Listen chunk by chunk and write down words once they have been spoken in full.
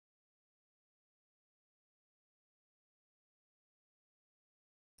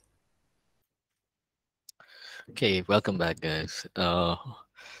Okay, welcome back, guys.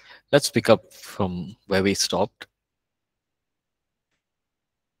 Let's pick up from where we stopped.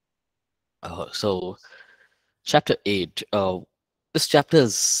 So, chapter 8. This chapter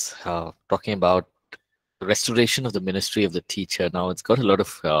is talking about restoration of the ministry of the teacher. Now, it's got a lot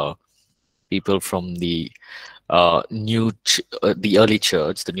of people from the the early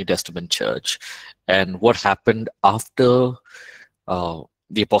church, the New Testament church, and what happened after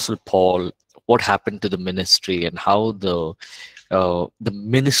the Apostle Paul. What happened to the ministry and how the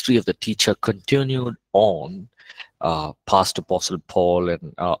ministry of the teacher continued on past Apostle Paul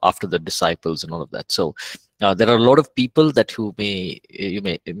and after the disciples and all of that. So there are a lot of people that who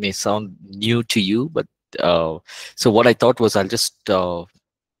it may sound new to you, but so what I thought was I'll just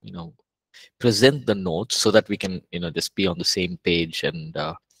you know present the notes so that we can just be on the same page and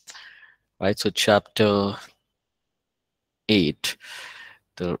right. So chapter 8,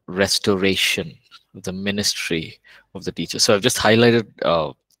 the restoration of the ministry of the teacher. So I've just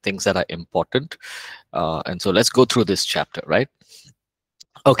highlighted things that are important. And so let's go through this chapter, right?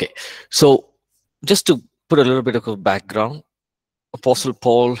 Okay, so just to put a little bit of a background, Apostle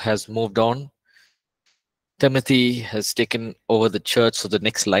Paul has moved on. Timothy has taken over the church. So the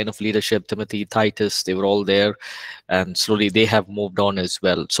next line of leadership, Timothy, Titus, they were all there. And slowly they have moved on as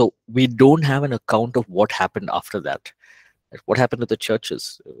well. So we don't have an account of what happened after that. What happened to the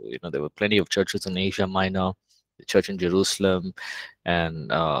churches? There were plenty of churches in Asia Minor, the church in Jerusalem. And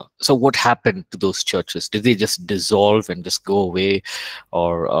so what happened to those churches? Did they just dissolve and just go away?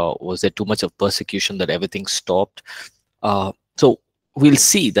 Or was there too much of persecution that everything stopped? So we'll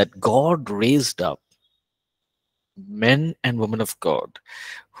see that God raised up men and women of God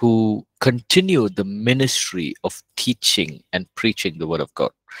who continued the ministry of teaching and preaching the word of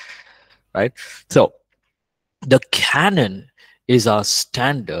God, right? So the canon is our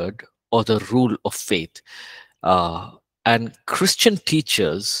standard or the rule of faith. And Christian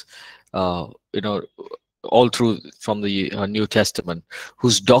teachers, all through from the New Testament,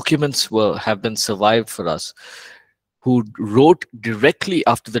 whose documents have been survived for us, who wrote directly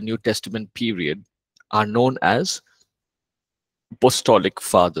after the New Testament period, are known as apostolic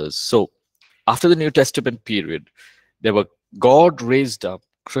fathers. So after the New Testament period, there were God raised up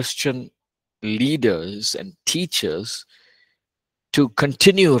Christian leaders and teachers to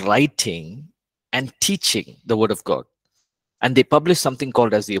continue writing and teaching the word of God. And they published something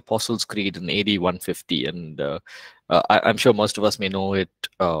called as the Apostles' Creed in AD 150. And I'm sure most of us may know it.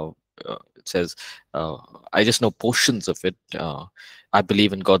 It says, I just know portions of it. I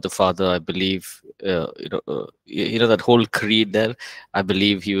believe in God the Father. I believe, that whole creed there. I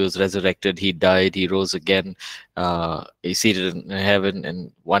believe he was resurrected. He died. He rose again. He's seated in heaven.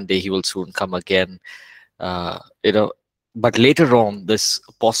 And one day he will soon come again. But later on, this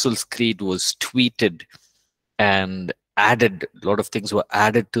Apostles' Creed was tweeted and added. A lot of things were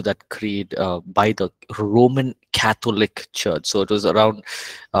added to that creed by the Roman Catholic Church. So it was around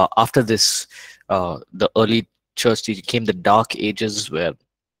after this, the early church came the Dark Ages, where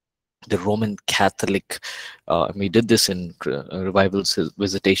the Roman Catholic, and we did this in revivals,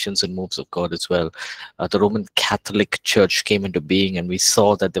 visitations, and moves of God as well. The Roman Catholic Church came into being, and we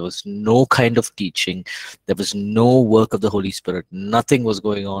saw that there was no kind of teaching, there was no work of the Holy Spirit, nothing was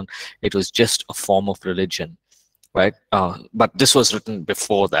going on. It was just a form of religion, right? But this was written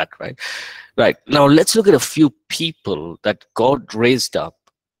before that, right? Right. Now let's look at a few people that God raised up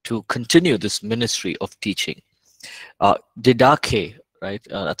to continue this ministry of teaching. Didache, right?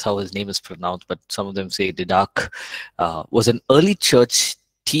 That's how his name is pronounced, but some of them say Didac, was an early church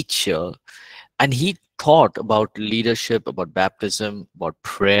teacher, and he taught about leadership, about baptism, about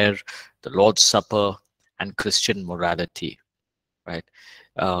prayer, the Lord's Supper, and Christian morality, right?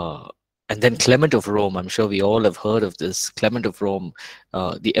 And then Clement of Rome, I'm sure we all have heard of this. Clement of Rome,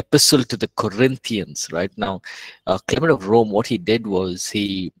 the epistle to the Corinthians, right? Now, Clement of Rome, what he did was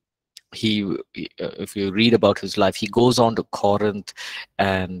he if you read about his life, he goes on to Corinth,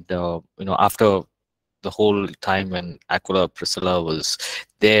 and after the whole time when Aquila, Priscilla was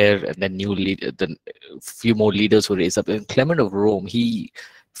there, and then then few more leaders were raised up. And Clement of Rome, he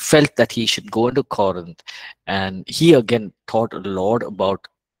felt that he should go into Corinth, and he again taught a lot about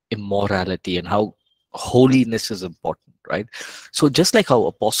immorality and how holiness is important, right? So just like how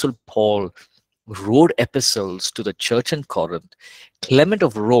Apostle Paul wrote epistles to the church in Corinth, Clement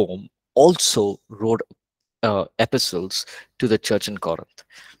of Rome also wrote epistles to the church in Corinth,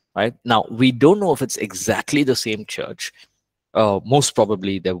 right? Now, we don't know if it's exactly the same church. Most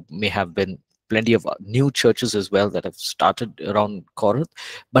probably there may have been plenty of new churches as well that have started around Corinth,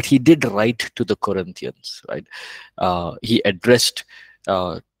 but he did write to the Corinthians, right? He addressed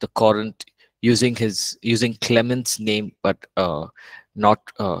the Corinth using Clement's name, but not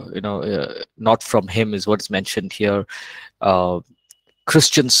not from him is what's mentioned here. uh,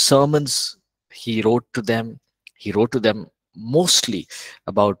 Christian sermons he wrote to them. He wrote to them mostly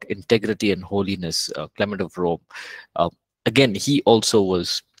about integrity and holiness. Clement of Rome. Uh, Again, he also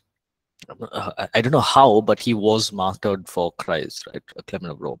was. I don't know how, but he was martyred for Christ, right?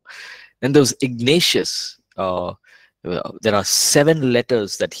 Clement of Rome. Then there was Ignatius. There are 7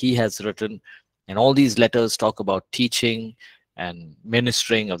 letters that he has written, and all these letters talk about teaching and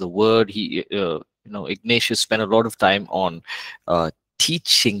ministering of the word. Ignatius spent a lot of time on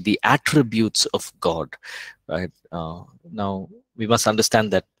teaching the attributes of God, right? Now we must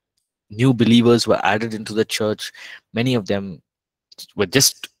understand that new believers were added into the church. Many of them were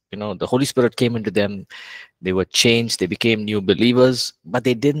just, the Holy Spirit came into them, they were changed, they became new believers, but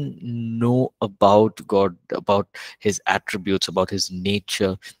they didn't know about God, about his attributes, about his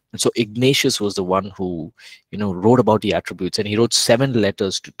nature. And so Ignatius was the one who, wrote about the attributes, and he wrote 7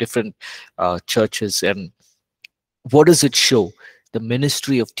 letters to different churches. And what does it show? The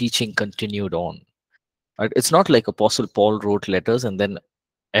ministry of teaching continued on. Right? It's not like Apostle Paul wrote letters and then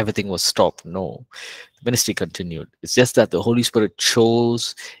everything was stopped. No, the ministry continued. It's just that the Holy Spirit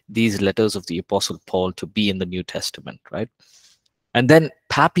chose these letters of the Apostle Paul to be in the New Testament, right? And then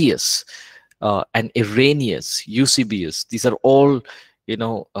Papias and Irenaeus, Eusebius, these are all,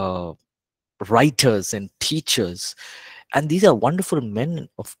 writers and teachers. And these are wonderful men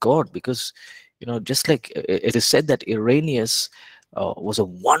of God, because, just like it is said that Irenaeus was a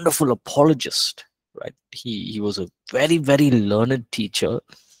wonderful apologist, right? He was a very, very learned teacher,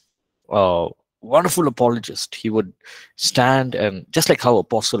 uh, wonderful apologist. He would stand, and just like how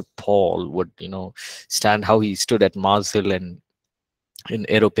Apostle Paul would, stand, how he stood at Mars Hill and in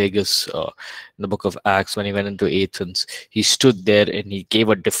Areopagus, in the book of Acts, when he went into Athens, he stood there and he gave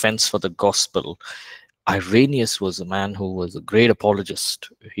a defense for the gospel. Irenaeus was a man who was a great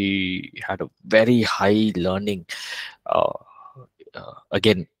apologist. He had a very high learning. Uh,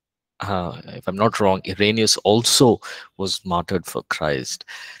 Again, if I'm not wrong, Irenaeus also was martyred for Christ,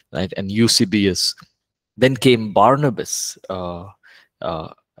 right? And Eusebius. Then came Barnabas,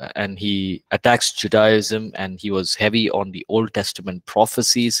 and he attacks Judaism, and he was heavy on the Old Testament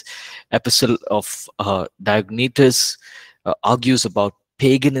prophecies. Epistle of Diognetus argues about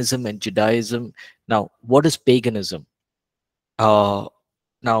paganism and Judaism. Now, what is paganism? Now,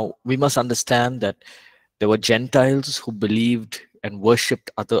 we must understand that there were Gentiles who believed and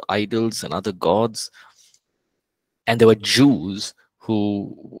worshipped other idols and other gods, and there were Jews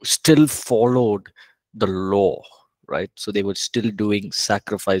who still followed the law, right? So they were still doing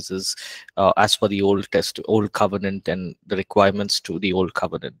sacrifices as per the Old Covenant and the requirements to the Old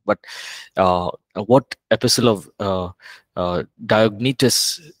Covenant. But what Epistle of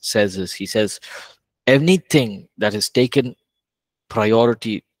Diognetus says is, he says, anything that is taken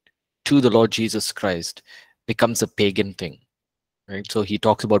priority to the Lord Jesus Christ becomes a pagan thing, right? So he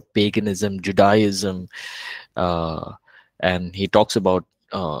talks about paganism, Judaism, and he talks about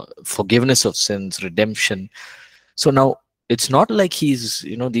forgiveness of sins, redemption. So now it's not like he's,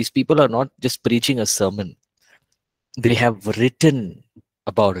 these people are not just preaching a sermon. They have written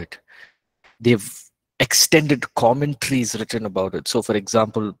about it. They've extended commentaries written about it. So for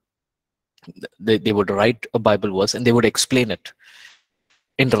example, they would write a Bible verse and they would explain it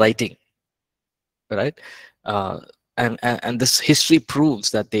in writing, right? And this history proves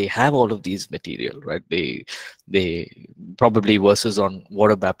that they have all of these material, right? They probably verses on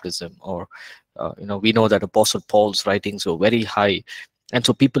water baptism, or we know that Apostle Paul's writings were very high, and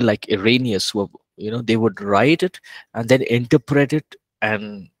so people like Irenaeus were, they would write it and then interpret it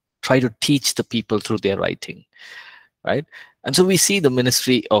and try to teach the people through their writing, right? And so we see the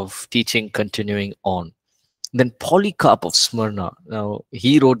ministry of teaching continuing on. Then Polycarp of Smyrna. Now,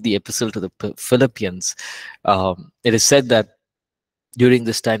 he wrote the epistle to the Philippians. It is said that during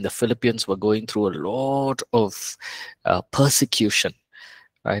this time, the Philippians were going through a lot of persecution.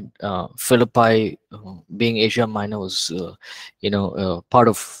 Right, Philippi, being Asia Minor, was part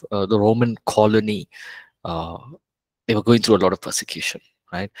of the Roman colony. They were going through a lot of persecution,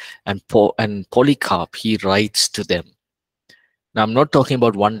 right? And Polycarp, he writes to them. Now, I'm not talking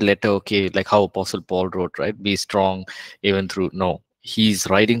about one letter, okay, like how Apostle Paul wrote, right? Be strong even through. No, he's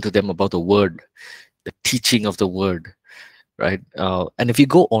writing to them about the word, the teaching of the word, right? And if you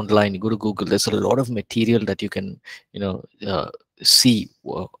go online, you go to Google, there's a lot of material that you can, see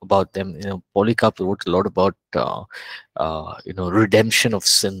about them. Polycarp wrote a lot about, redemption of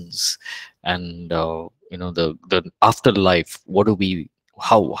sins, and the afterlife. What do we,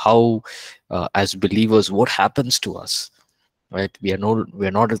 how as believers, what happens to us? right? We are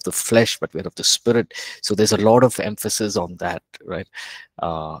not of the flesh, but we're of the spirit. So there's a lot of emphasis on that, right?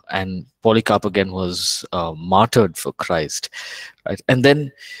 And Polycarp again was martyred for Christ, right? And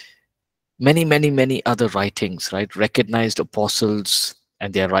then many other writings, right? Recognized apostles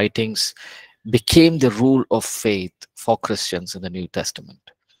and their writings became the rule of faith for Christians in the New Testament.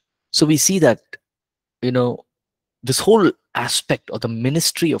 So we see that, you know, this whole aspect of the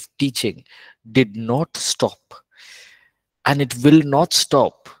ministry of teaching did not stop, and it will not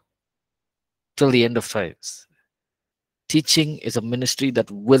stop till the end of times. Teaching is a ministry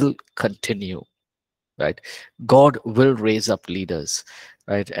that will continue, right? God will raise up leaders,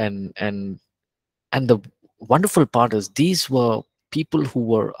 right? And the wonderful part is these were people who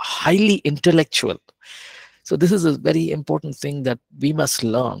were highly intellectual. So this is a very important thing that we must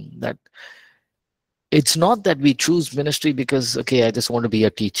learn, that it's not that we choose ministry because, okay, I just want to be a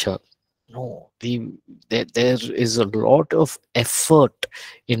teacher. No, there is a lot of effort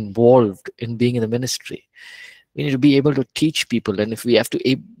involved in being in the ministry. We need to be able to teach people, and if we have to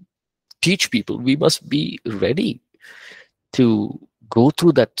teach people, we must be ready to go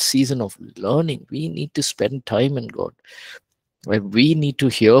through that season of learning. We need to spend time in God, right? We need to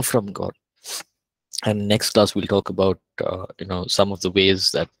hear from God. And next class we'll talk about some of the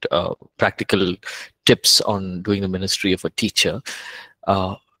ways that practical tips on doing the ministry of a teacher.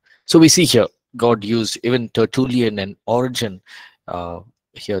 So we see here God used even Tertullian and Origen.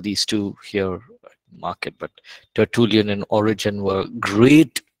 Here these two here mark it, but Tertullian and Origen were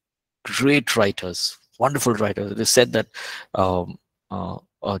great writers, wonderful writers. It is said that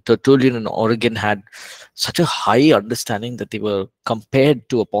Tertullian and Origen had such a high understanding that they were compared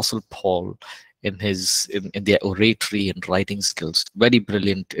to Apostle Paul in their oratory and writing skills. Very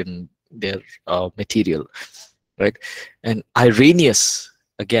brilliant in their material, right? And Irenaeus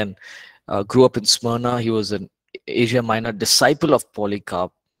again grew up in Smyrna. He was an Asia Minor disciple of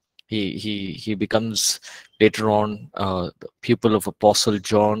Polycarp. He becomes later on the pupil of Apostle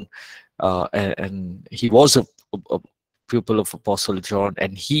John, and he was a pupil of Apostle John.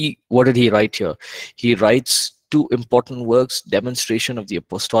 And what did he write here? He writes two important works: demonstration of the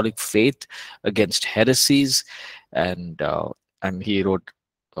apostolic faith against heresies, and he wrote,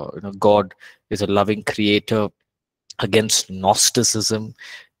 God is a loving creator against Gnosticism.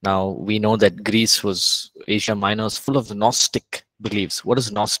 Now we know that Asia Minor was full of the Gnostic beliefs. What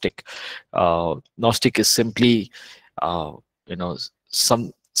is Gnostic? Gnostic is simply,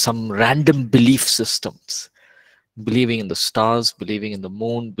 some random belief systems, believing in the stars, believing in the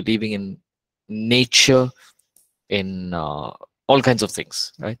moon, believing in nature, in all kinds of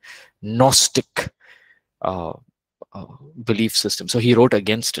things, right? Gnostic uh, belief system. So he wrote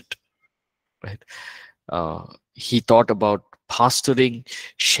against it, right? He thought about pastoring,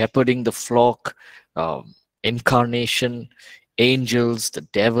 shepherding the flock, incarnation, angels, the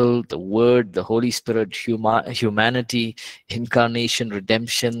devil, the word, the Holy Spirit, humanity, incarnation,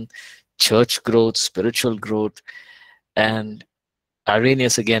 redemption, church growth, spiritual growth. And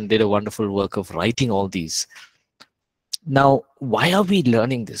Irenaeus again did a wonderful work of writing all these. Now, why are we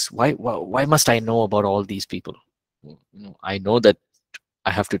learning this? Why must I know about all these people? I know that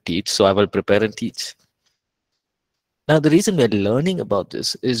I have to teach, so I will prepare and teach. Now, the reason we're learning about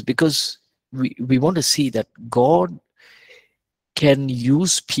this is because we want to see that God can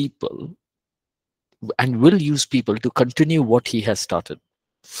use people and will use people to continue what he has started,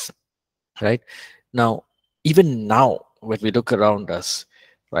 right? Now, even now, when we look around us,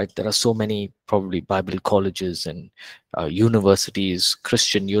 right, there are so many probably Bible colleges and universities,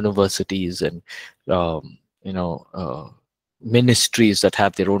 Christian universities, and ministries that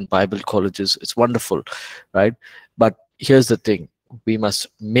have their own Bible colleges. It's wonderful, right? But here's the thing: we must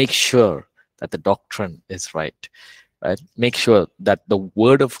make sure that the doctrine is right, right? Make sure that the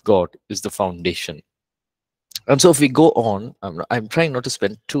Word of God is the foundation. And so if we go on, I'm trying not to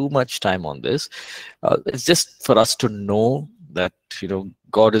spend too much time on this. It's just for us to know that,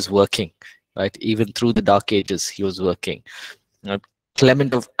 God is working, right? Even through the dark ages, he was working.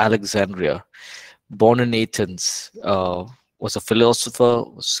 Clement of Alexandria, born in Athens, was a philosopher,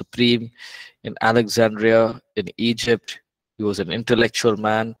 was supreme in Alexandria, in Egypt. He was an intellectual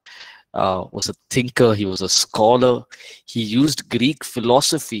man, was a thinker, he was a scholar. He used Greek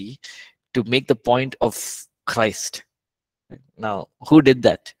philosophy to make the point of Christ. Now, who did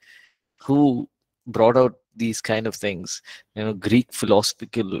that? Who brought out these kind of things? Greek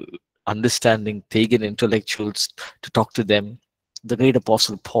philosophical understanding, pagan intellectuals, to talk to them. The great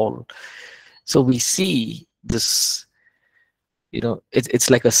apostle Paul. So we see this, it's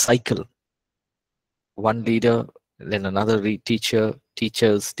like a cycle. One leader, then another teacher,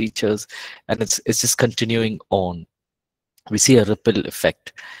 teachers, and it's just continuing on. we see a ripple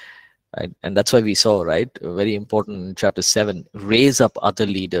effect. Right? And that's why we saw, right, very important in chapter 7, raise up other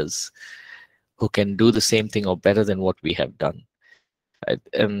leaders who can do the same thing or better than what we have done. Right?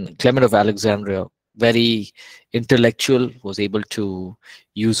 And Clement of Alexandria, very intellectual, was able to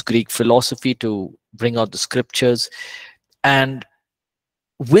use Greek philosophy to bring out the scriptures. And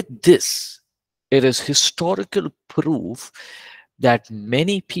with this, it is historical proof that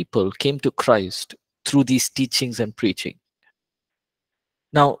many people came to Christ through these teachings and preaching.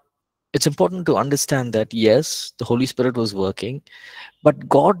 Now, it's important to understand that yes, the Holy Spirit was working, but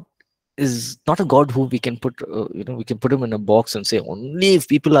God is not a God who we can put, we can put him in a box and say only if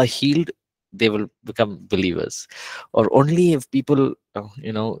people are healed they will become believers, or only if people,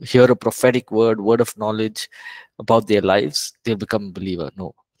 hear a prophetic word of knowledge about their lives, they'll become a believer.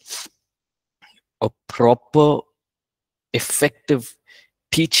 No, a proper, effective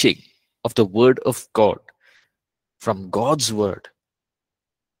teaching of the word of God from God's word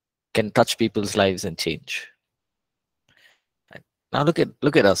can touch people's lives and change. Right? Now look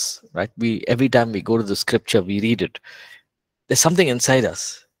at us, right? We every time we go to the scripture, we read it. There's something inside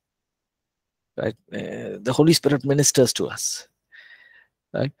us, right? The Holy Spirit ministers to us,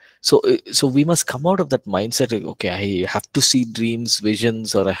 right? So we must come out of that mindset. Okay, I have to see dreams,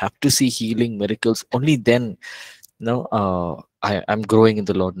 visions, or I have to see healing, miracles. Only then, I'm growing in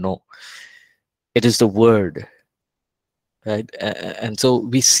the Lord. No, it is the word, right? And so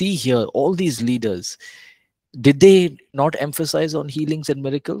we see here all these leaders. Did they not emphasize on healings and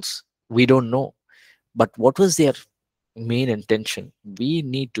miracles? We don't know. But what was their main intention? We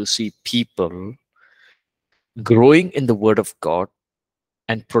need to see people growing in the word of God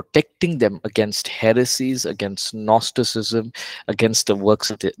and protecting them against heresies, against Gnosticism, against the works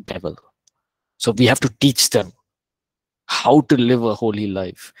of the devil. So we have to teach them how to live a holy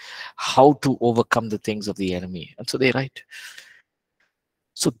life, how to overcome the things of the enemy. And so they write.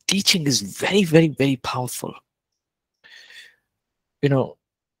 So teaching is very, very, very powerful.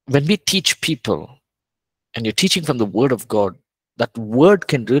 When we teach people and you're teaching from the word of God, that word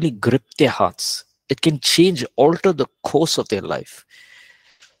can really grip their hearts. It can change, alter the course of their life.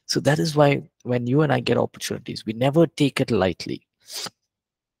 So that is why when you and I get opportunities, we never take it lightly.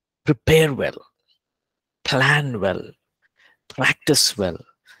 Prepare well, plan well, practice well,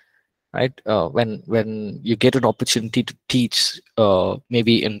 right? When you get an opportunity to teach,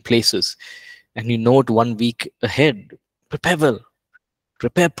 maybe in places, and you know it 1 week ahead, prepare well,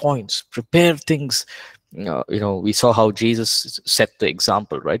 prepare points, prepare things. We saw how Jesus set the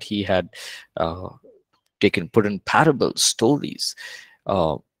example, right? He had put in parables, stories.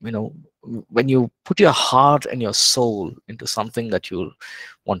 When you put your heart and your soul into something that you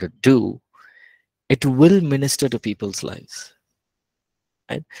want to do, it will minister to people's lives,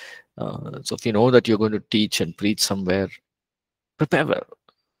 right? So if you know that you're going to teach and preach somewhere, prepare well,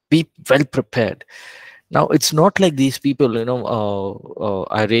 be well prepared. Now, it's not like these people,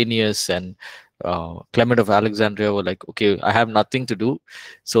 Irenaeus and Clement of Alexandria were like, okay, I have nothing to do,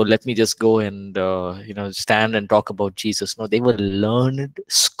 so let me just go and stand and talk about Jesus. No, they were learned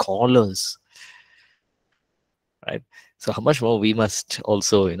scholars, right? So how much more we must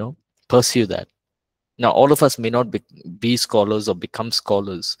also, pursue that. Now, all of us may not be scholars or become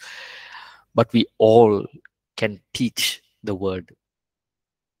scholars, but we all can teach the word,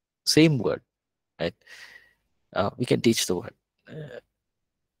 same word, right? We can teach the word.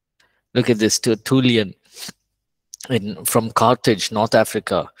 Look at this, Tertullian from Carthage, North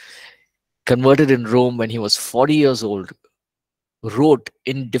Africa, converted in Rome when he was 40 years old, wrote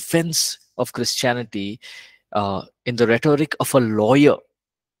in defense of Christianity in the rhetoric of a lawyer.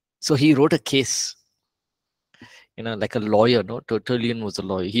 So he wrote a case, like a lawyer. No, Tertullian was a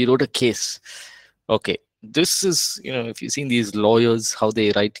lawyer. He wrote a case. Okay, this is, if you've seen these lawyers, how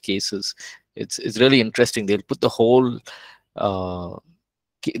they write cases, it's really interesting. They'll put the whole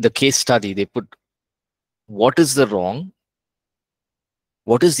the case study. They put what is the wrong,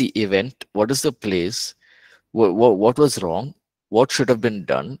 what is the event, what is the place, what was wrong, what should have been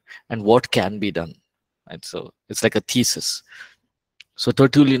done, and what can be done. And so it's like a thesis. So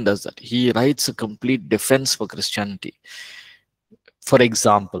Tertullian does that. He writes a complete defense for Christianity. For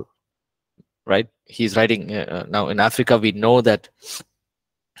example, right, he's writing now in Africa. We know that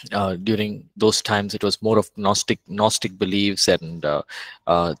during those times it was more of gnostic beliefs, and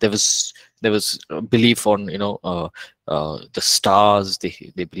there was a belief on the stars.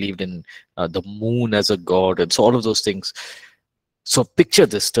 They believed in the moon as a god, and so all of those things. So picture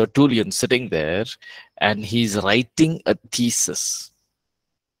this, Tertullian sitting there and he's writing a thesis,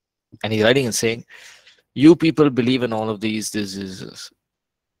 and he's writing and saying, you people believe in all of these. This is this.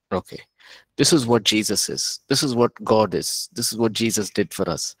 Okay, this is what Jesus is. This is what God is. This is what Jesus did for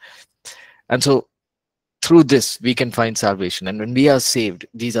us. And so through this, we can find salvation. And when we are saved,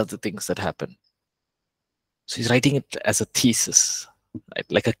 these are the things that happen. So he's writing it as a thesis, right?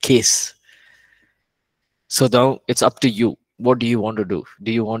 Like a case. So now it's up to you. What do you want to do?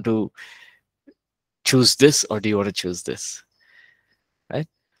 Do you want to choose this, or do you want to choose this? Right?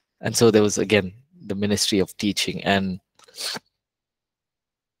 And so there was again the ministry of teaching, and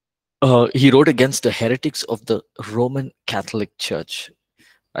he wrote against the heretics of the Roman Catholic Church.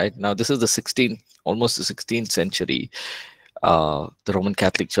 Right now, this is the 16th, almost the 16th century. The Roman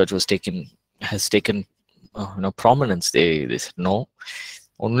Catholic Church has taken prominence. They said no,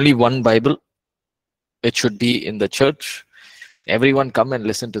 only one Bible. It should be in the church. Everyone come and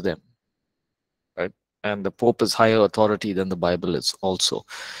listen to them. Right, and the Pope is higher authority than the Bible is also.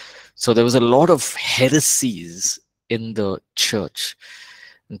 So there was a lot of heresies in the church.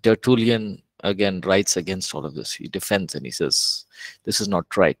 And Tertullian again writes against all of this. He defends and he says, this is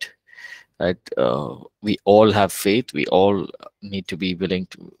not right. Right? We all have faith. We all need to be willing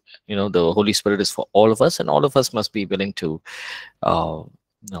to, the Holy Spirit is for all of us, and all of us must be willing to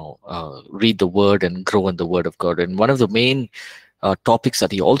read the Word and grow in the Word of God. And one of the main topics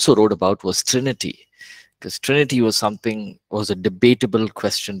that he also wrote about was Trinity, because Trinity was a debatable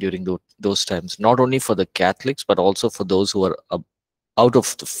question during those times, not only for the Catholics, but also for those who are out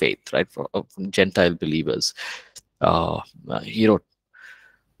of the faith, right, from Gentile believers. He wrote,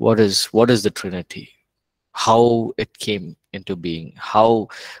 what is the Trinity? How it came into being? How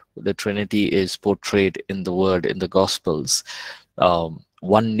the Trinity is portrayed in the Word, in the Gospels?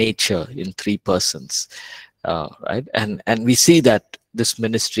 One nature in three persons, right? And we see that this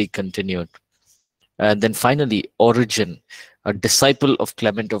ministry continued. And then finally, Origen, a disciple of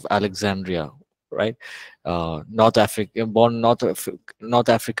Clement of Alexandria, right? North Africa, born North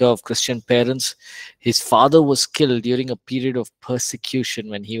Africa of Christian parents. His father was killed during a period of persecution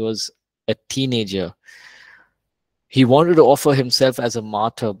when he was a teenager. He wanted to offer himself as a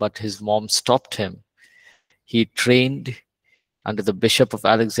martyr, but his mom stopped him. He trained under the Bishop of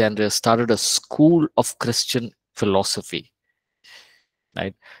Alexandria, started a school of Christian philosophy,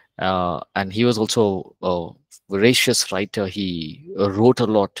 right? And he was also a voracious writer. He wrote a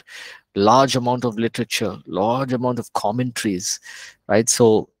lot, large amount of literature, large amount of commentaries, right?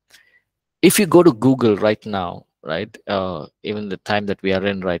 So if you go to Google right now, right, even the time that we are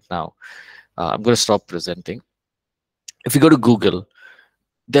in right now, I'm going to stop presenting. If you go to Google,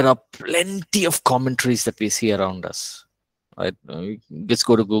 there are plenty of commentaries that we see around us, right? You just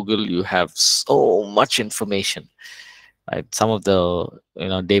go to Google, you have so much information, right? Some of the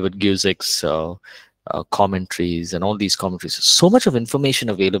David Gusik's commentaries and all these commentaries, so much of information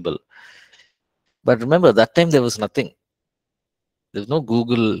available. But remember, that time there was nothing. There's no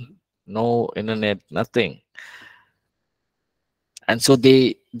Google, no internet, nothing. And so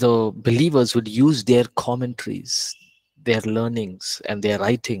the believers would use their commentaries, their learnings, and their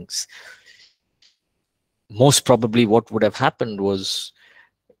writings. Most probably what would have happened was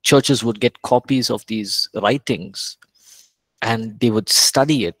churches would get copies of these writings, and they would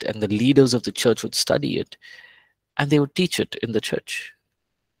study it, and the leaders of the church would study it, and they would teach it in the church.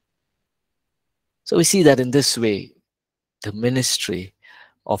 So we see that in this way, the ministry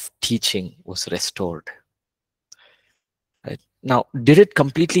of teaching was restored. Right? Now, did it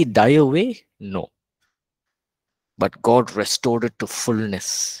completely die away? No. But God restored it to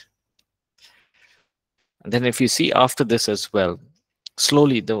fullness. And then if you see after this as well,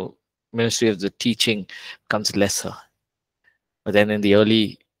 slowly the ministry of the teaching becomes lesser. But then in the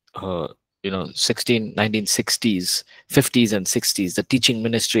early 1960s, 50s and 60s, the teaching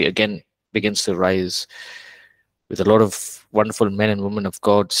ministry again begins to rise, with a lot of wonderful men and women of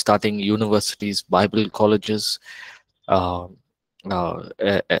God starting universities, Bible colleges, and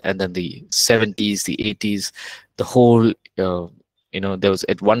then the 70s, the 80s, the whole, there was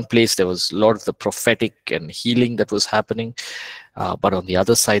at one place, there was a lot of the prophetic and healing that was happening. But on the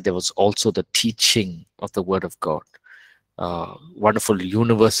other side, there was also the teaching of the Word of God. Wonderful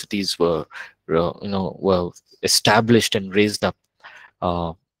universities were established and raised up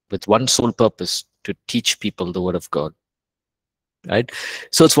with one sole purpose, to teach people the Word of God. Right?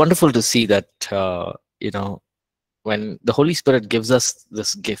 So it's wonderful to see that when the Holy Spirit gives us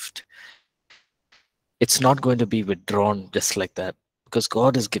this gift, it's not going to be withdrawn just like that, because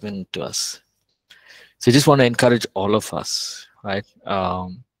God has given it to us. So I just want to encourage all of us, right?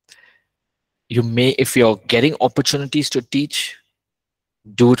 You may, if you're getting opportunities to teach,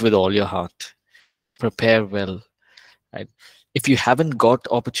 do it with all your heart. Prepare well, right? If you haven't got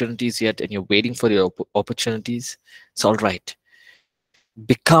opportunities yet and you're waiting for your opportunities, it's all right.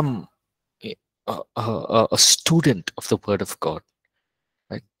 become a student of the Word of God.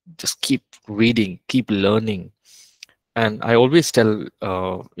 Right? Just keep reading, keep learning. And I always tell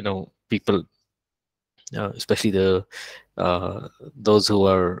people, especially those who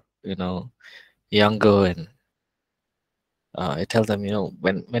are younger, and I tell them,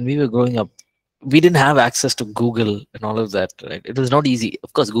 when we were growing up, we didn't have access to Google and all of that, right? It was not easy.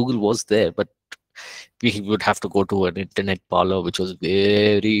 Of course, Google was there, but we would have to go to an internet parlor, which was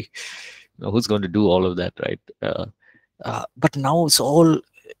very, who's going to do all of that, right? But now it's all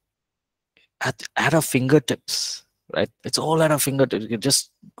at our fingertips, right? It's all at our fingertips. You can just,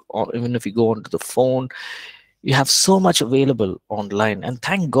 or even if you go onto the phone, you have so much available online, and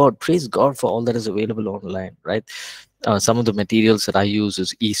thank God, praise God for all that is available online, right? Some of the materials that I use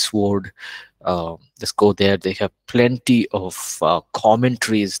is eSword. Just go there. They have plenty of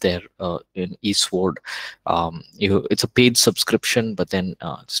commentaries there in eSword. It's a paid subscription, but then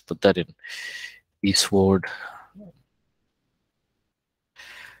just put that in eSword.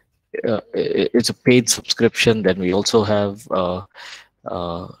 It's a paid subscription. Then we also have uh,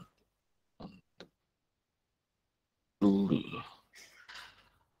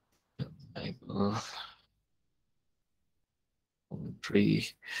 commentary.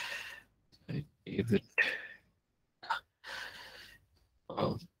 I gave it.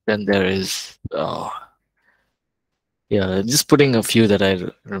 Then there is yeah, just putting a few that I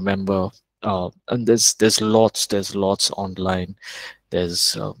remember. And there's lots online.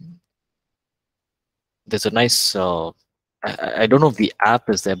 There's there's a nice I don't know if the app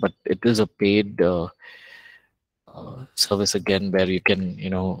is there, but it is a paid service again, where you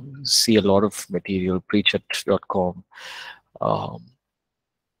can see a lot of material. Preachat.com. Um,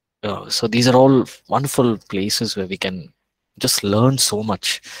 so these are all wonderful places where we can just learn so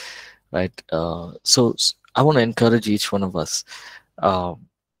much, right? I want to encourage each one of us.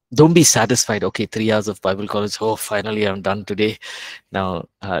 Don't be satisfied. Okay, 3 hours of Bible college. Oh, finally I'm done today. Now,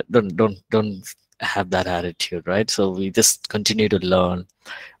 don't have that attitude, right? So we just continue to learn,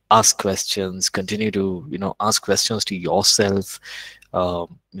 ask questions, continue to ask questions to yourself.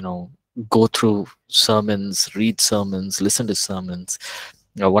 Um, you know, go through sermons, read sermons, listen to sermons.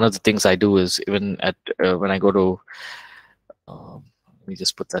 One of the things I do is, even at when I go to let me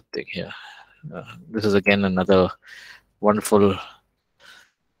just put that thing here. This is again another wonderful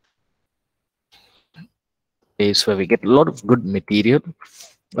place where we get a lot of good material.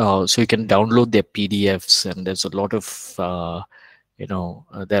 So you can download their PDFs, and there's a lot of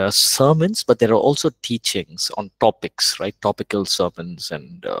there are sermons, but there are also teachings on topics, right? Topical sermons,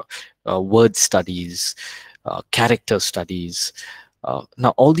 and word studies, character studies.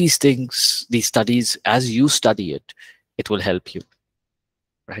 Now, all these things, these studies, as you study it, it will help you,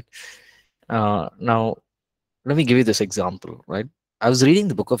 right? Now, let me give you this example, right? I was reading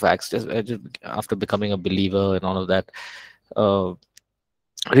the book of Acts after becoming a believer and all of that. Uh,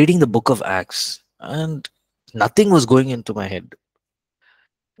 Reading the book of Acts, and nothing was going into my head.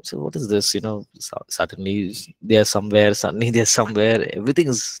 So what is this? Suddenly they're somewhere, suddenly they're somewhere. Everything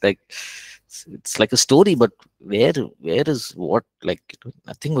is like, it's like a story, but where is what? Like,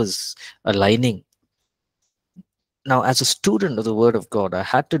 nothing was aligning. Now, as a student of the Word of God, I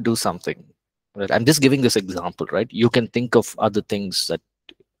had to do something. Right? I'm just giving this example, right? You can think of other things that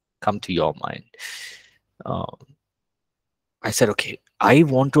come to your mind. Uh, I said, okay, I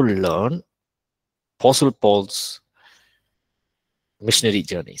want to learn Apostle Paul's missionary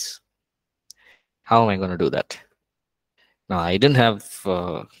journeys. How am I going to do that? Now, I didn't have,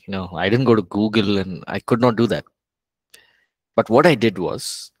 I didn't go to Google, and I could not do that. But what I did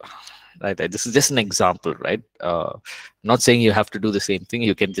was, right, this is just an example, right? Not saying you have to do the same thing.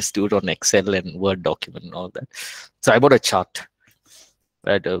 You can just do it on Excel and Word document and all that. So I bought a chart,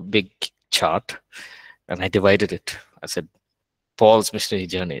 right, a big chart, and I divided it. I said, Paul's missionary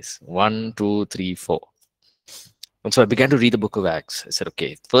journeys, 1, 2, 3, 4. And so I began to read the book of Acts. I said,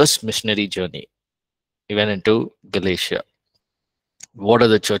 okay, first missionary journey, he went into Galatia. What are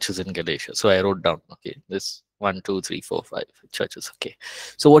the churches in Galatia? So I wrote down, okay, this 1, 2, 3, 4, 5 churches. Okay.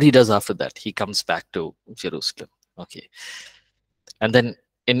 So what he does after that, he comes back to Jerusalem. Okay. And then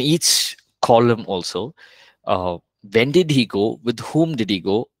in each column also, when did he go? With whom did he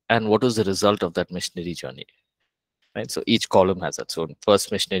go? And what was the result of that missionary journey? Right. So each column has its own. First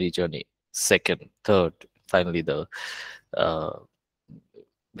missionary journey, second, third, finally the uh,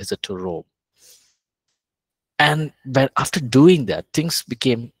 visit to Rome. And but after doing that, things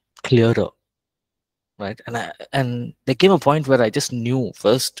became clearer, right? And there came a point where I just knew,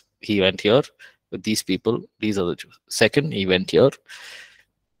 first he went here with these people, these are the Jews. Second, he went here,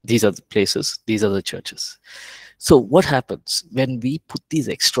 these are the places, these are the churches. So what happens when we put these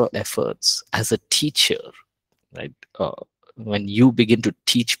extra efforts as a teacher, right? When you begin to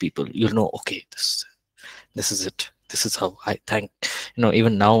teach people, you'll know, okay, this is it. This is how I thank.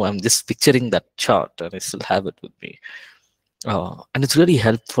 Even now I'm just picturing that chart, and I still have it with me. And it's really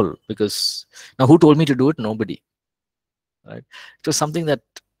helpful because now who told me to do it? Nobody, right? It was something that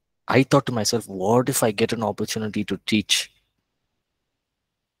I thought to myself, what if I get an opportunity to teach,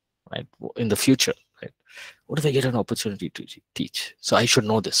 right, in the future, right? What if I get an opportunity to teach? So I should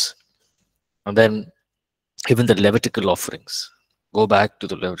know this. And then even the Levitical offerings, go back to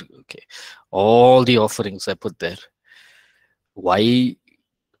the Levitical. Okay, all the offerings I put there. Why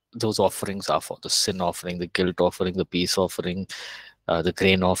those offerings are for the sin offering, the guilt offering, the peace offering, the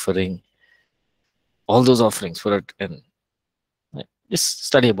grain offering, all those offerings for it. And right, just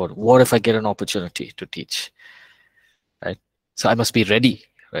study about it. What if I get an opportunity to teach, right? So I must be ready,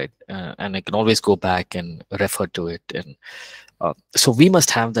 right? And I can always go back and refer to it. And so we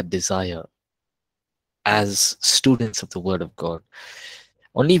must have that desire as students of the Word of God.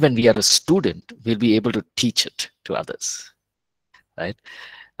 Only when we are a student, we'll be able to teach it to others, right?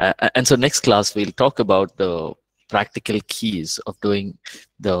 And so next class, we'll talk about the practical keys of doing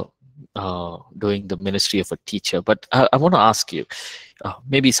the ministry of a teacher. But I want to ask you,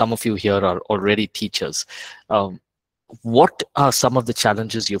 maybe some of you here are already teachers. What are some of the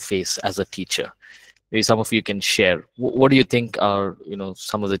challenges you face as a teacher? Maybe some of you can share. What do you think are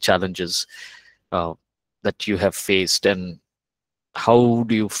some of the challenges uh, that you have faced, and how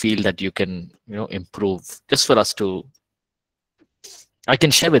do you feel that you can improve? Just for us to, I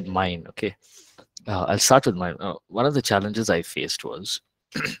can share with mine. Okay, I'll start with mine. One of the challenges I faced was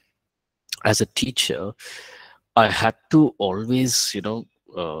as a teacher, I had to always,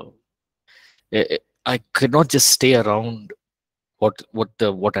 uh, I could not just stay around what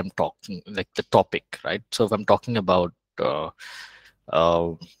I'm talking, like the topic, right? So if I'm talking about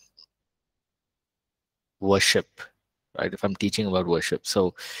uh, worship, right? If I'm teaching about worship,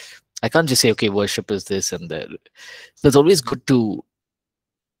 so I can't just say, okay, worship is this and that. So it's always good to,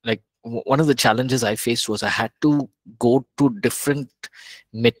 like, one of the challenges I faced was I had to go to different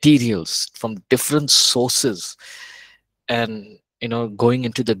materials from different sources, and going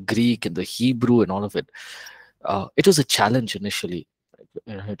into the Greek and the Hebrew and all of it. It was a challenge initially.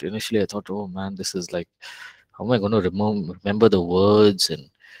 Initially I thought, oh man, this is like, how am I going to remember the words? And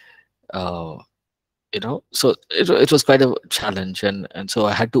uh, so it was quite a challenge, and so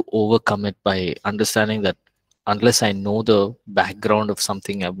I had to overcome it by understanding that unless I know the background of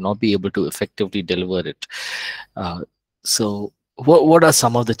something, I will not be able to effectively deliver it. So what are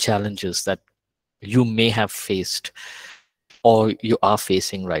some of the challenges that you may have faced or you are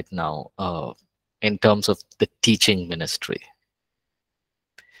facing right now, in terms of the teaching ministry?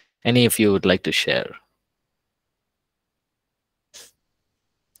 Any of you would like to share?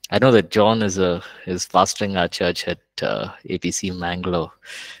 I know that John is pastoring our church at APC Bangalore.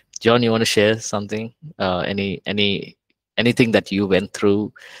 John, you want to share something? Anything that you went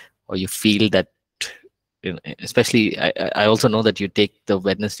through, or you feel that, especially, I also know that you take the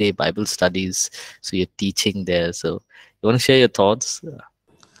Wednesday Bible studies, so you're teaching there. So you want to share your thoughts?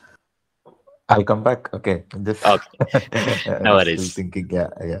 I'll come back. Okay. Just Okay, I no was still worries. thinking. Yeah,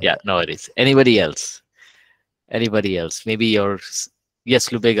 yeah. Yeah, no worries. Anybody else? Anybody else? Maybe yours. Yes,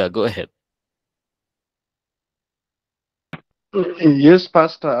 Lubega, go ahead. Yes,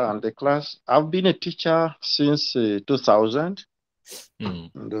 Pastor, and the class. I've been a teacher since 2000.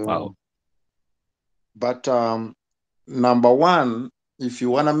 And, Wow. but number one, if you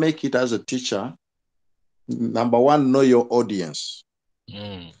want to make it as a teacher, number one, know your audience.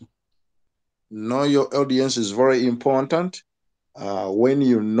 Mm. Know your audience is very important. When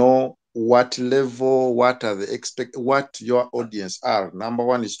you know what level, what are the what your audience are. Number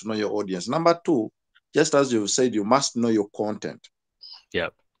one is to know your audience. Number two, just as you said, you must know your content. Yeah.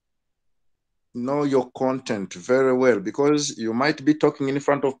 Know your content very well, because you might be talking in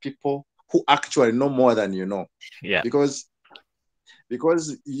front of people who actually know more than you know. Yeah. Because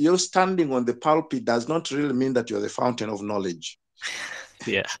you're standing on the pulpit does not really mean that you're the fountain of knowledge.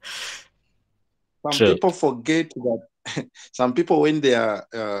 Yeah. Some True. people forget that. Some people, when they are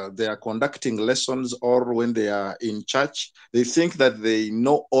conducting lessons or when they are in church, they think that they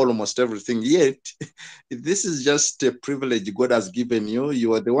know almost everything. Yet, this is just a privilege God has given you.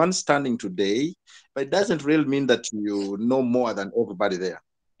 You are the one standing today, but it doesn't really mean that you know more than everybody there.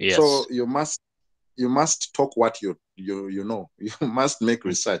 So Yes. you must talk what you know. You must make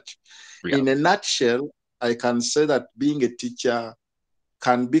research. Yeah. In a nutshell, I can say that being a teacher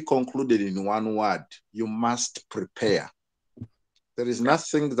can be concluded in one word: you must prepare. There is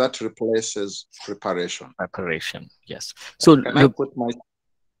nothing that replaces preparation. Preparation, yes. So, Can I put my...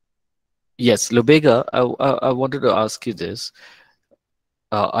 yes, Lubega, I wanted to ask you this.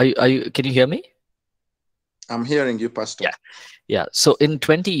 Can you hear me? I'm hearing you, Pastor. Yeah. Yeah. So in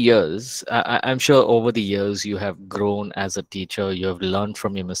 20 years, I'm sure over the years you have grown as a teacher, you have learned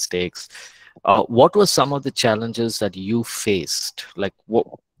from your mistakes. What were some of the challenges that you faced? Like what,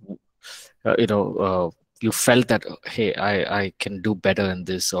 you felt that, hey, I can do better in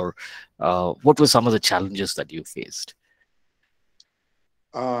this, or what were some of the challenges that you faced?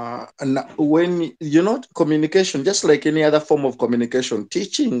 And when communication, just like any other form of communication,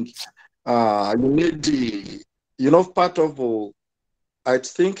 teaching, you need part of I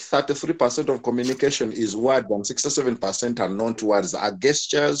think 33% of communication is word and 67% are non-words, are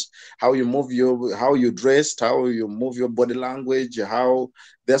gestures, how you move how you dressed, how you move your body language, there are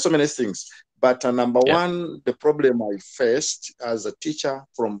so many things. But number one, the problem I faced as a teacher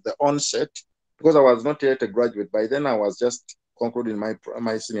from the onset, because I was not yet a graduate, by then I was just concluding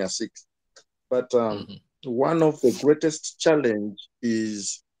my senior six. But one of the greatest challenge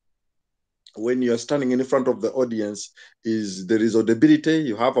is when you're standing in front of the audience, is there is audibility.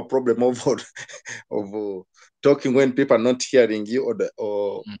 You have a problem of talking when people are not hearing you,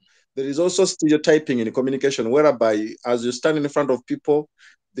 or there is also stereotyping in communication, whereby as you stand in front of people,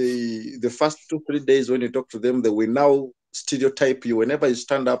 the first 2-3 days when you talk to them, they will now stereotype you. Whenever you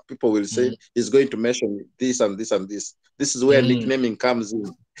stand up, people will say he's going to mention this and this and this. This is where nicknaming comes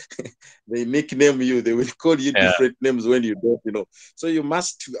in. They nickname you, they will call you different names when you don't. So you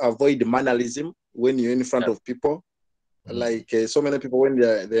must avoid mannerism when you're in front of people. Like so many people, when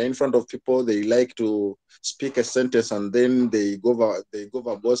they're in front of people, they like to speak a sentence and then they go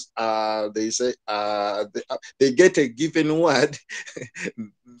verbose. They say they get a given word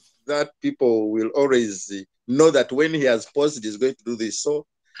that people will always know that when he has paused, he's going to do this. So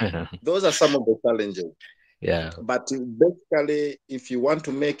those are some of the challenges. Yeah. But basically, if you want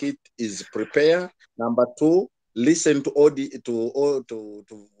to make it, is prepare. Number two, listen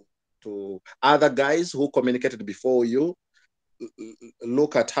to other guys who communicated before you.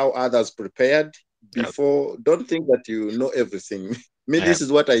 Look at how others prepared before. Don't think that you know everything. Me, this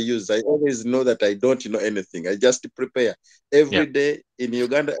is what I use. I always know that I don't know anything. I just prepare every day. In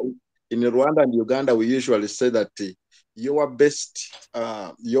Uganda, in Rwanda and Uganda, we usually say that your best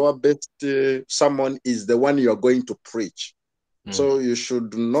someone is the one you are going to preach. So you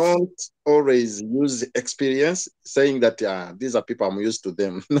should not always use experience saying that these are people, I'm used to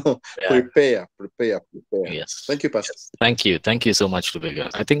them. No, prepare. Yes. Thank you, Pastor. Yes. Thank you so much, Lubega.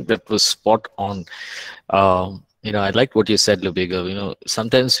 I think that was spot on. I liked what you said, Lubega.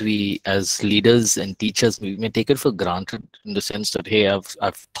 Sometimes we as leaders and teachers, we may take it for granted in the sense that, hey,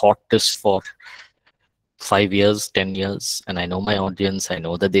 I've taught this for 5 years, 10 years, and I know my audience. I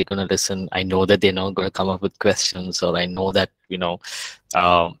know that they're going to listen. I know that they're not going to come up with questions, or I know that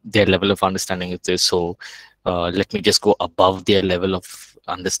their level of understanding is this. So let me just go above their level of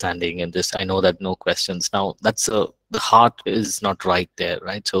understanding and this. I know that no questions. Now that's the heart is not right there,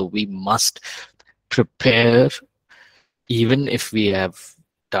 right? So we must prepare, even if we have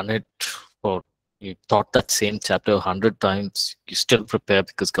done it for, you taught that same chapter 100 times, you still prepare,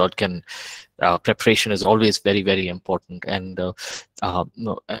 because God can. Preparation is always very, very important. And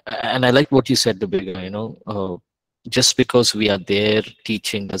and I like what you said, the bigger, just because we are there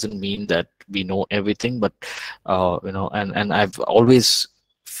teaching doesn't mean that we know everything. But and I've always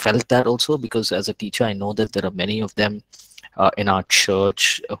felt that also, because as a teacher, I know that there are many of them in our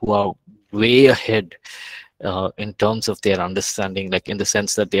church who are way ahead in terms of their understanding, like in the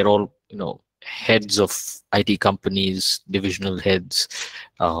sense that they're all heads of IT companies, divisional heads,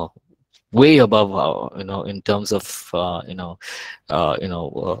 way above in terms of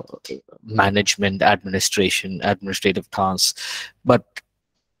management, administrative tasks. But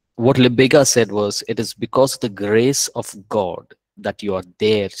what Libega said was, it is because of the grace of God that you are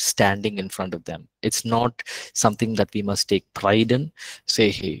there standing in front of them. It's not something that we must take pride in, say,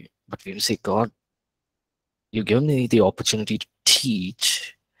 hey, but we say, God, you give me the opportunity to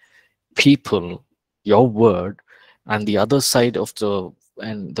teach people your word, and the other side of the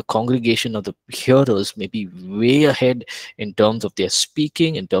congregation of the hearers may be way ahead in terms of their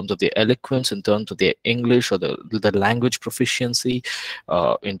speaking, in terms of their eloquence, in terms of their English or the language proficiency,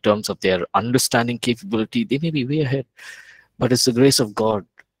 in terms of their understanding capability. They may be way ahead, but it's the grace of God.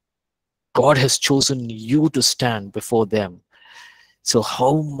 God has chosen you to stand before them. So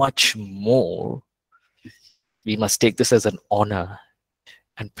how much more we must take this as an honor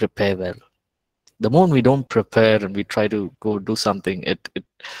and prepare well. The moment we don't prepare and we try to go do something,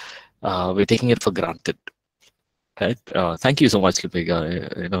 we're taking it for granted. Right. Thank you so much,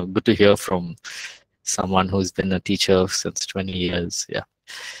 Lipika. Good to hear from someone who's been a teacher since 20 years. Yeah.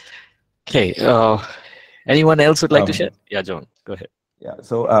 Okay. Anyone else would like to Um, share? Yeah, John, go ahead. yeah,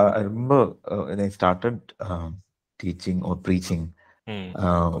 so I remember when I started teaching or preaching, Mm,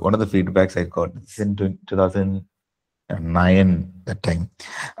 one of the feedbacks I got, this is in 2009, that time.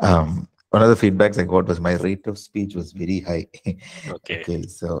 One of the feedbacks I got was my rate of speech was very high. okay. Okay,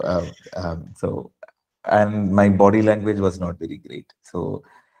 and my body language was not very great. So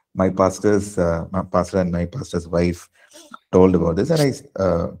my pastor and my pastor's wife told about this, and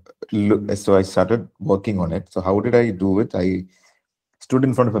so I started working on it. So how did I do it? I stood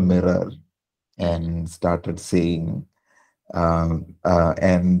in front of a mirror Mm, and started saying,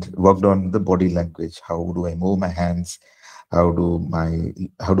 and worked on the body language. How do I move my hands? How do I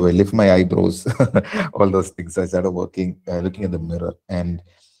lift my eyebrows? All those things. So I started working, looking at the mirror, and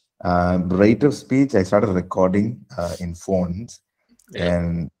rate of speech. I started recording in phones, yeah.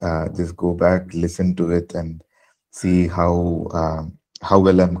 and just go back, listen to it, and see how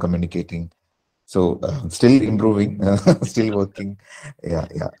well I'm communicating. So still improving, still working. Yeah,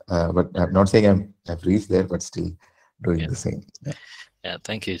 yeah. But I'm not saying I've reached there, but still doing Yeah. the same. Yeah. Yeah,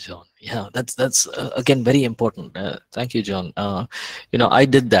 thank you, John. Yeah, that's again very important. Thank you, John. I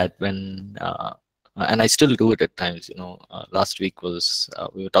did that and I still do it at times. Last week was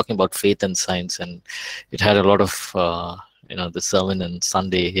we were talking about faith and science, and it had a lot of the sermon and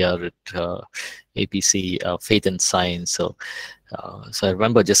Sunday here at APC Faith and Science. So I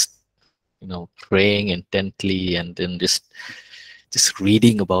remember just praying intently and then just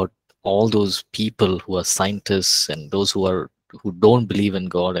reading about all those people who are scientists and those who don't believe in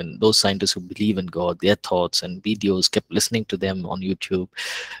God, and those scientists who believe in God, their thoughts and videos, kept listening to them on YouTube,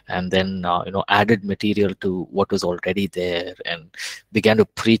 and then added material to what was already there and began to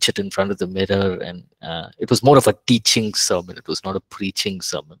preach it in front of the mirror. And it was more of a teaching sermon, it was not a preaching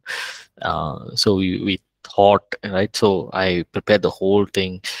sermon. So we thought, right? So I prepared the whole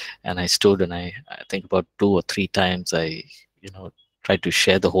thing, and I stood, and I think about 2 or 3 times I tried to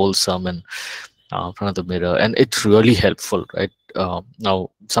share the whole sermon in front of the mirror, and it's really helpful, right?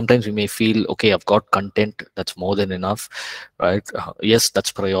 Now sometimes we may feel, okay, I've got content, that's more than enough, right? Yes,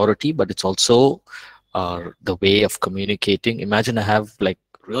 that's priority, but it's also the way of communicating. Imagine I have like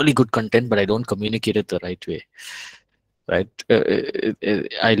really good content, but I don't communicate it the right way, right?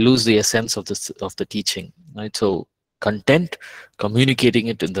 I lose the essence of the teaching, right? So content, communicating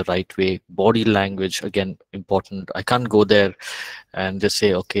it in the right way, body language, again, important. I can't go there and just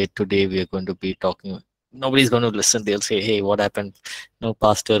say, okay, today we are going to be talking. Nobody's going to listen. They'll say, hey, what happened? No,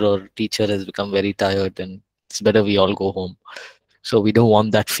 pastor or teacher has become very tired, and it's better we all go home. So we don't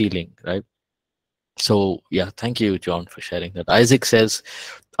want that feeling, right? So yeah, thank you, John, for sharing that. Isaac says,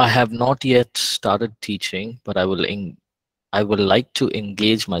 I have not yet started teaching, but I will like to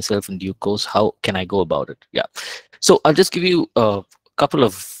engage myself in due course. How can I go about it? Yeah. So I'll just give you a couple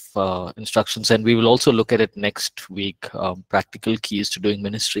of instructions, and we will also look at it next week. Practical keys to doing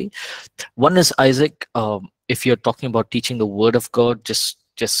ministry. One is, Isaac, if you're talking about teaching the Word of God, just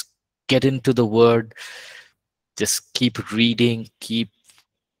get into the Word. Just keep reading, keep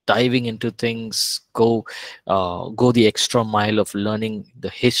diving into things. Go the extra mile of learning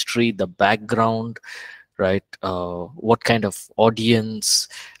the history, the background, right? What kind of audience?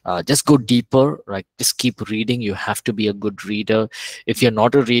 Just go deeper, right? Just keep reading. You have to be a good reader. If you're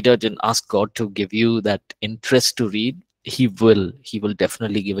not a reader, then ask God to give you that interest to read. He will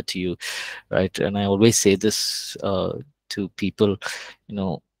definitely give it to you, right? And I always say this to people,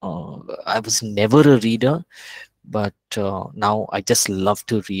 I was never a reader, but now I just love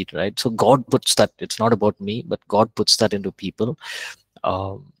to read, right? So God puts that, it's not about me, but God puts that into people.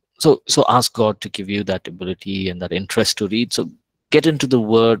 So ask God to give you that ability and that interest to read. So get into the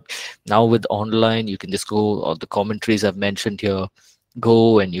Word. Now with online, you can just go, or the commentaries I've mentioned here,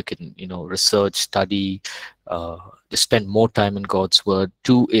 go and you can research, study, uh, just spend more time in God's Word.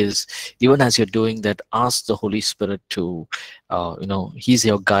 Two is, even as you're doing that, ask the Holy Spirit to He's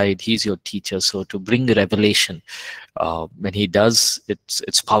your guide, He's your teacher, so to bring the revelation. When He does,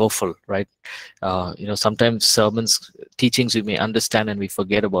 it's powerful, right? Sometimes sermons, teachings, we may understand and we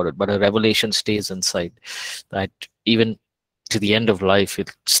forget about it, but a revelation stays inside, right? Even to the end of life,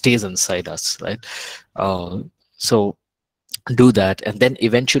 it stays inside us, right? So do that, and then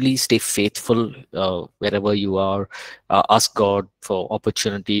eventually stay faithful wherever you are. Ask God for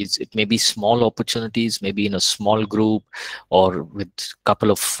opportunities. It may be small opportunities, maybe in a small group or with a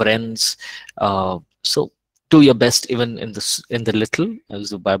couple of friends. So do your best, even in the little, as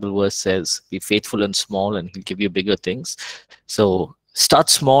the Bible verse says, be faithful in small and He'll give you bigger things. So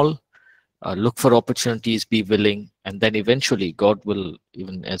start small, look for opportunities, be willing, and then eventually God will,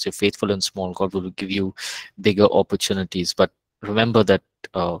 even as you're faithful and small, God will give you bigger opportunities. But remember that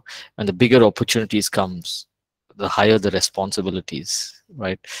when the bigger opportunities comes, the higher the responsibilities,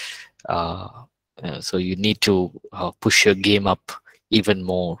 right? uh, so you need to push your game up even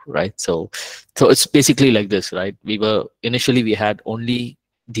more, right? So it's basically like this, right? Initially we had only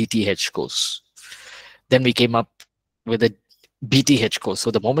DTH course, then we came up with a BTH course.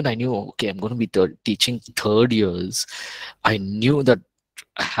 So the moment I knew, okay, I'm going to be teaching third years, I knew that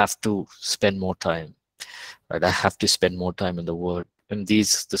I have to spend more time, right? I have to spend more time in the Word. And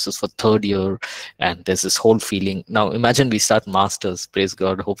this is for third year, and there's this whole feeling. Now imagine we start masters, praise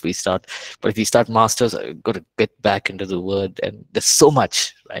God, hope we start. But if we start masters, I've got to get back into the Word, and there's so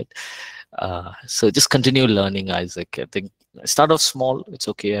much, right? So just continue learning, Isaac. I think start off small. It's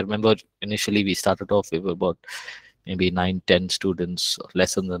okay. I remember initially we started off, we were about maybe 9, 10 students, or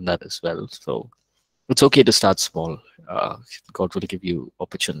less than that as well. So it's okay to start small. God will give you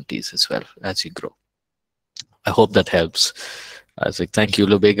opportunities as well as you grow. I hope that helps. Isaac, thank you.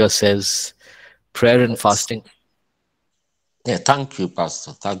 Lubega says prayer and fasting. Yeah, thank you,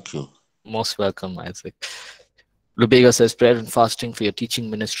 Pastor. Thank you. Most welcome, Isaac. Lubega says prayer and fasting for your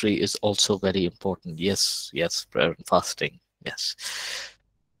teaching ministry is also very important. Yes, prayer and fasting. Yes.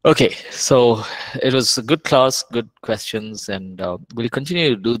 Okay, so it was a good class, good questions, and we'll continue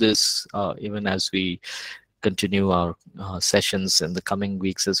to do this even as we continue our sessions in the coming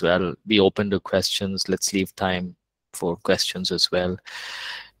weeks as well. Be open to questions. Let's leave time for questions as well.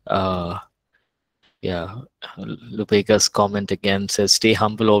 Yeah, Lubega's comment again says, stay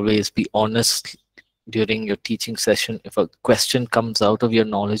humble always, be honest during your teaching session. If a question comes out of your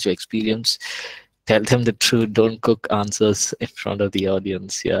knowledge or experience, tell them the truth. Don't cook answers in front of the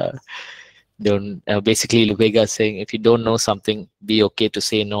audience. Yeah. Don't basically Lubega is saying, if you don't know something, be okay to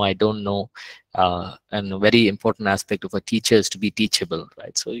say no, I don't know. And a very important aspect of a teacher is to be teachable,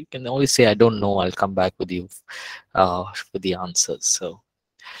 right? So you can always say, I don't know, I'll come back with you with the answers. So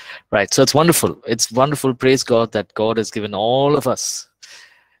right, so it's wonderful. It's wonderful, praise God, that God has given all of us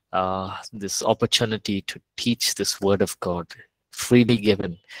this opportunity to teach this word of God, freely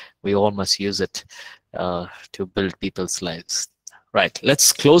given. We all must use it to build people's lives. Right,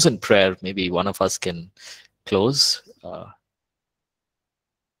 let's close in prayer. Maybe one of us can close.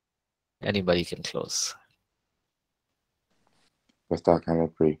 Anybody can close. Pastor, can I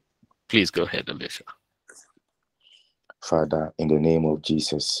pray? Please go ahead, Alicia. Father, in the name of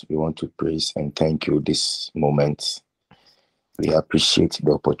Jesus, we want to praise and thank you this moment. We appreciate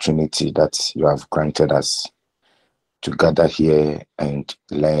the opportunity that you have granted us to gather here and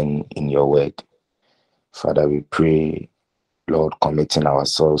learn in your word. Father, we pray, Lord, committing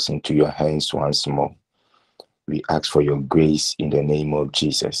ourselves into your hands once more. We ask for your grace in the name of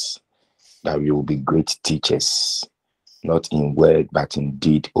Jesus, that we will be great teachers, not in word, but in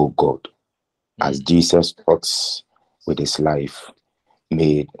deed, O God. As Jesus taught with his life,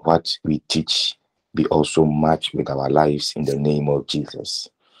 may what we teach be also matched with our lives in the name of Jesus.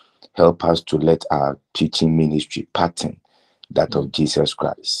 Help us to let our teaching ministry pattern that of Jesus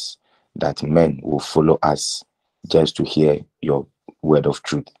Christ, that men will follow us just to hear your word of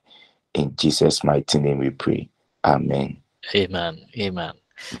truth. In Jesus' mighty name we pray. Amen. Amen. Amen.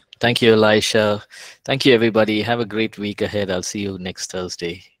 Thank you, Elisha. Thank you, everybody. Have a great week ahead. I'll see you next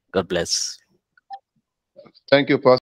Thursday. God bless. Thank you, Pastor.